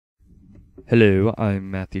Hello,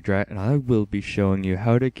 I'm MatthewDratt, and I will be showing you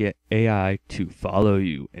how to get AI to follow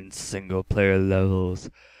you in single-player levels.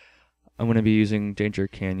 I'm going to be using Danger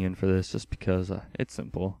Canyon for this just because it's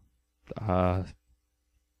simple. Uh,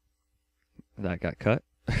 that got cut.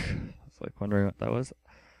 I was like wondering what that was.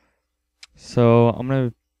 So I'm going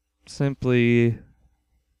to simply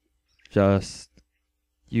just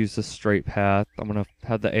use the straight path. I'm going to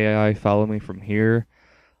have the AI follow me from here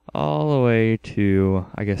all the way to,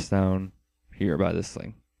 I guess, down here by this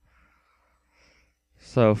thing.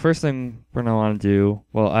 So first thing we're going to want to do,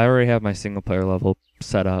 well, I already have my single player level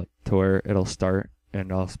set up to where it'll start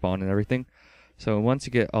and I'll spawn and everything. So once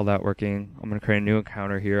you get all that working, I'm going to create a new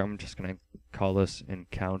encounter here. I'm just going to call this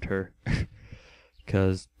encounter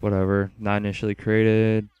because whatever, not initially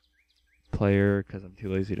created player because I'm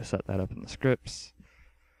too lazy to set that up in the scripts.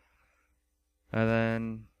 And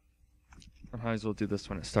then I might as well do this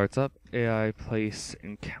when it starts up. AI place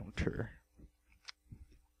encounter.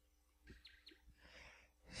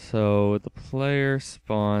 So the player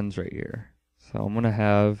spawns right here. So I'm going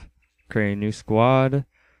to create a new squad.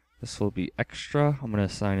 This will be extra. I'm going to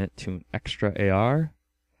assign it to an extra AR.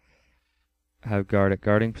 Have guard at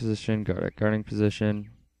guarding position, guard at guarding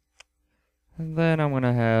position. And then I'm going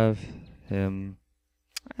to have him,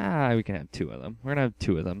 we can have two of them. We're going to have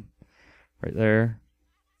two of them. Right there.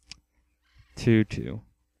 2, 2.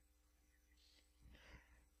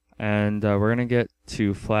 And we're going to get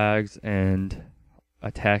to flags and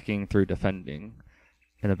attacking through defending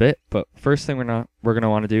in a bit, but first thing we're gonna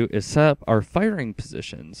want to do is set up our firing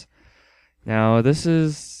positions. Now this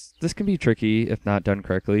can be tricky if not done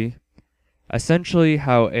correctly. Essentially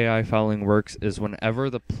how AI following works is whenever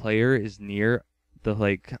the player is near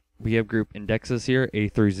the we have group indexes here, A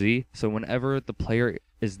through Z, so whenever the player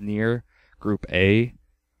is near group A,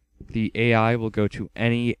 the AI will go to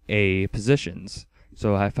any A positions.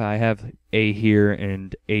 So if I have A here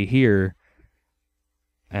and A here,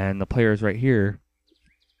 and the player is right here,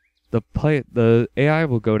 the AI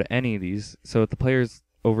will go to any of these. So if the player's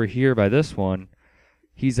over here by this one,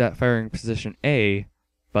 he's at firing position A,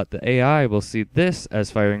 but the AI will see this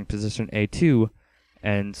as firing position A2,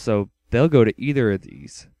 and so they'll go to either of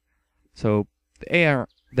these. So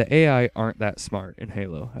the AI aren't that smart in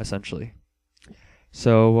Halo, essentially.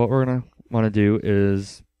 So what we're going to want to do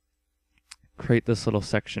is create this little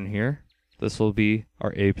section here. This will be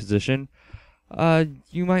our A position.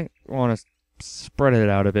 You might want to spread it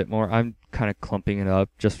out a bit more. I'm kind of clumping it up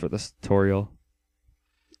just for this tutorial.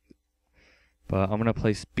 But I'm going to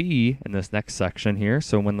place B in this next section here.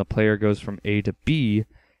 So when the player goes from A to B,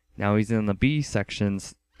 now he's in the B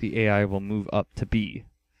sections, the AI will move up to B.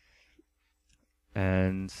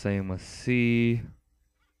 And same with C.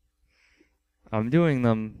 I'm doing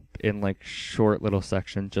them in like short little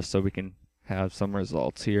sections just so we can have some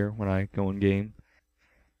results here when I go in game.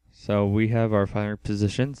 So we have our firing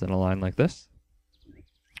positions in a line like this.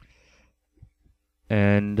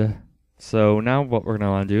 And so now what we're going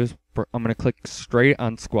to want to do is I'm going to click straight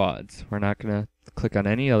on squads. We're not going to click on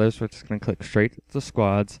any others. We're just going to click straight to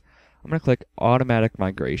squads. I'm going to click automatic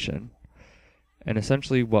migration. And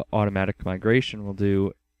essentially what automatic migration will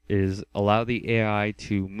do is allow the AI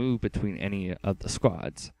to move between any of the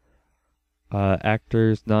squads.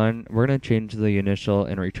 Actors, none. We're going to change the initial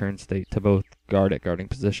and return state to both guard at guarding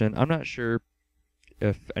position. I'm not sure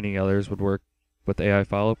if any others would work with AI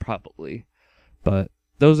follow, probably. But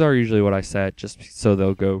those are usually what I set, just so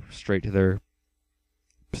they'll go straight to their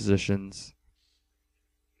positions.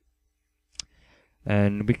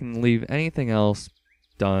 And we can leave anything else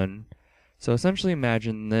done. So essentially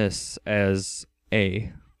imagine this as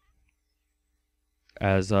A,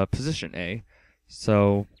 as position A.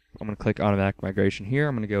 So I'm going to click automatic migration here.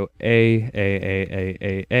 I'm going to go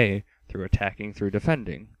A through attacking, through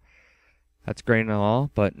defending. That's great and all,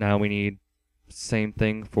 but now we need same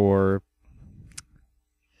thing for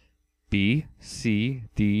B, C,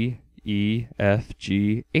 D, E, F,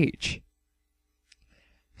 G, H.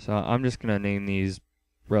 So I'm just going to name these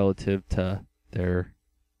relative to their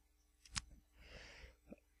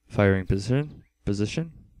firing position.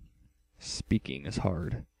 Speaking is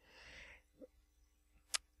hard.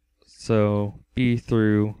 So B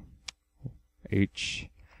through H.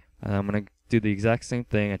 And I'm going to do the exact same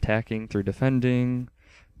thing, attacking through defending,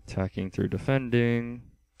 attacking through defending.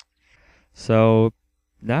 So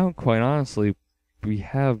now, quite honestly, we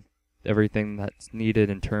have everything that's needed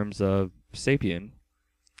in terms of Sapien.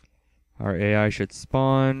 Our AI should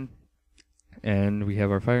spawn, and we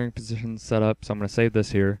have our firing position set up. So I'm going to save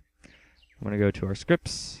this here. I'm going to go to our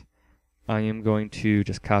scripts. I am going to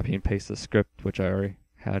just copy and paste the script, which I already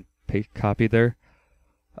had copied there.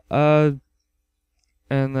 And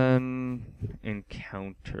then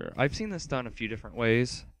encounter. I've seen this done a few different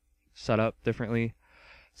ways, set up differently.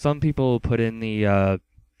 Some people put in the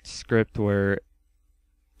script where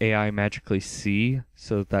AI magically see,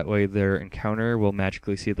 so that way their encounter will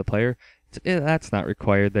magically see the player. That's not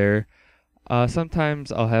required there.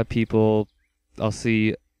 Sometimes I'll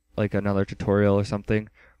see like another tutorial or something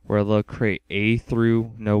where they'll create A through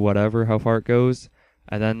whatever, how far it goes,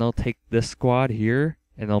 and then they'll take this squad here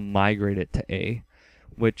and they'll migrate it to A,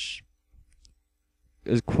 which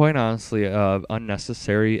is quite honestly an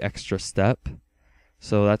unnecessary extra step.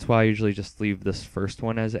 So that's why I usually just leave this first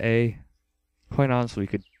one as A. Quite honestly, we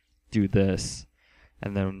could do this,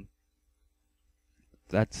 and then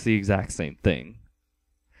that's the exact same thing.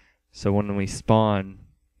 So when we spawn,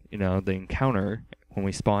 the encounter, when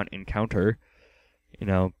we spawn encounter,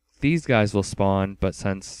 these guys will spawn, but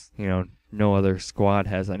since, no other squad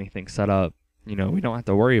has anything set up, we don't have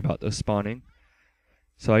to worry about those spawning.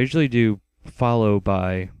 So I usually do follow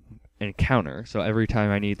by encounter. So every time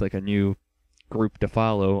I need like a new group to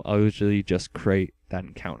follow, I'll usually just create that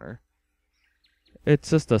encounter.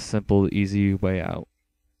 It's just a simple, easy way out.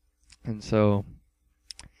 And so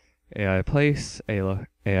AI place,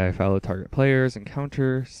 AI follow target players,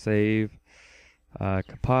 encounter, save,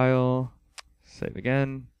 compile, save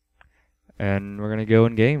again. And we're going to go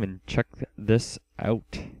in game and check this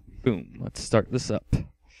out. Boom. Let's start this up.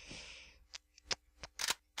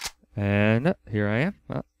 And here I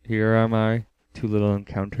am. Here are my two little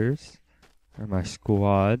encounters, or my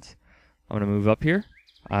squads. I'm going to move up here.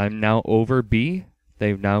 I'm now over B.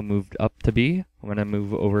 They've now moved up to B. I'm going to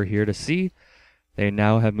move over here to C. They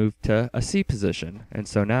now have moved to a C position. And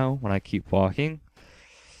so now, when I keep walking,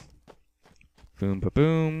 boom, ba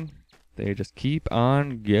boom, they just keep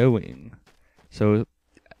on going. So,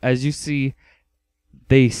 as you see,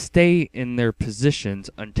 they stay in their positions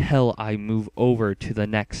until I move over to the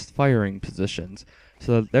next firing positions.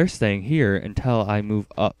 So they're staying here until I move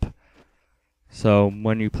up. So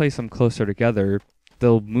when you place them closer together,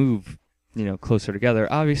 they'll move, closer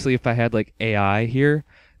together. Obviously, if I had like AI here,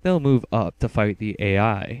 they'll move up to fight the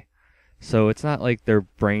AI. So it's not like they're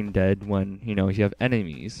brain dead when, you have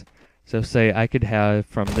enemies. So say I could have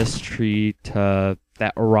from this tree to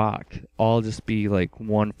that rock all just be like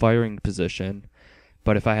one firing position.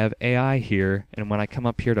 But if I have AI here, and when I come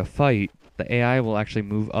up here to fight, the AI will actually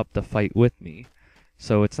move up to fight with me.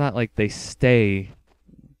 So it's not like they stay,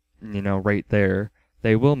 right there.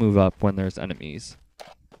 They will move up when there's enemies.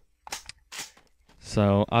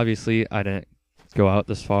 So obviously I didn't go out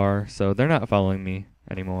this far, so they're not following me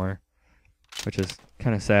anymore, which is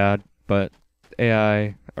kind of sad, but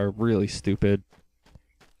AI are really stupid.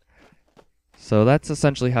 So that's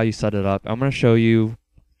essentially how you set it up. I'm going to show you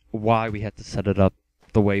why we had to set it up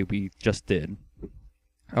the way we just did.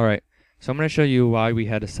 Alright, so I'm going to show you why we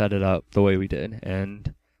had to set it up the way we did,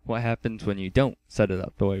 and what happens when you don't set it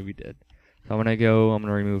up the way we did. So I'm going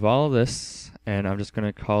to remove all of this, and I'm just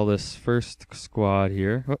going to call this first squad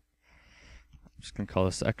here. I'm just going to call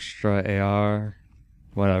this extra AR,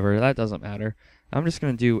 whatever, that doesn't matter. I'm just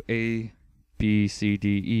going to do A, B, C,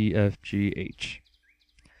 D, E, F, G, H.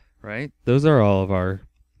 Right? Those are all of our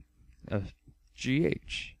F, G,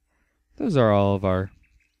 H. Those are all of our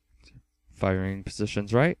firing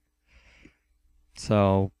positions, right?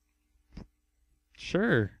 So,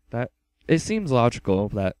 sure, it seems logical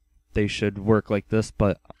that they should work like this,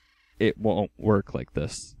 but it won't work like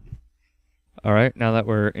this. Alright, now that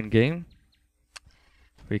we're in game,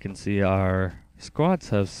 we can see our squads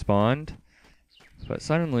have spawned, but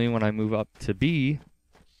suddenly when I move up to B,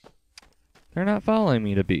 they're not following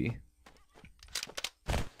me to B.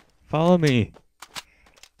 Follow me!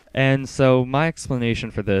 And so my explanation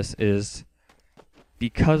for this is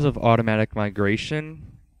because of automatic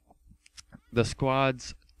migration, the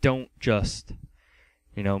squads don't just,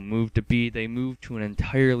 move to B, they move to an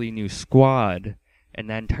entirely new squad, and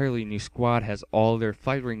that entirely new squad has all their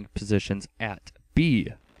firing positions at B.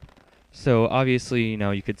 So obviously,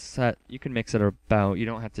 you can mix it about, you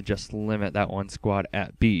don't have to just limit that one squad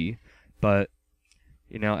at B, but,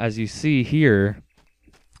 as you see here,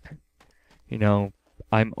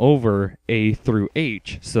 I'm over A through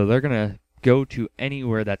H, so they're going to go to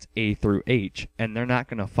anywhere that's A through H, and they're not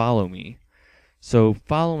going to follow me. So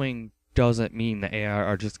following doesn't mean the AI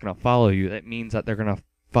are just going to follow you. That means that they're going to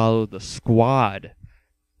follow the squad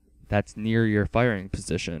that's near your firing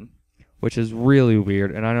position, which is really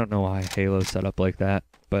weird, and I don't know why Halo's set up like that,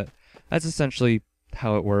 but that's essentially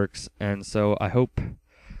how it works, and so I hope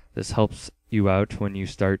this helps you out when you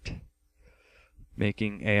start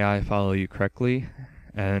making AI follow you correctly,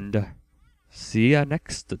 and see ya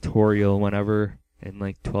next tutorial whenever in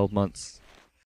like 12 months.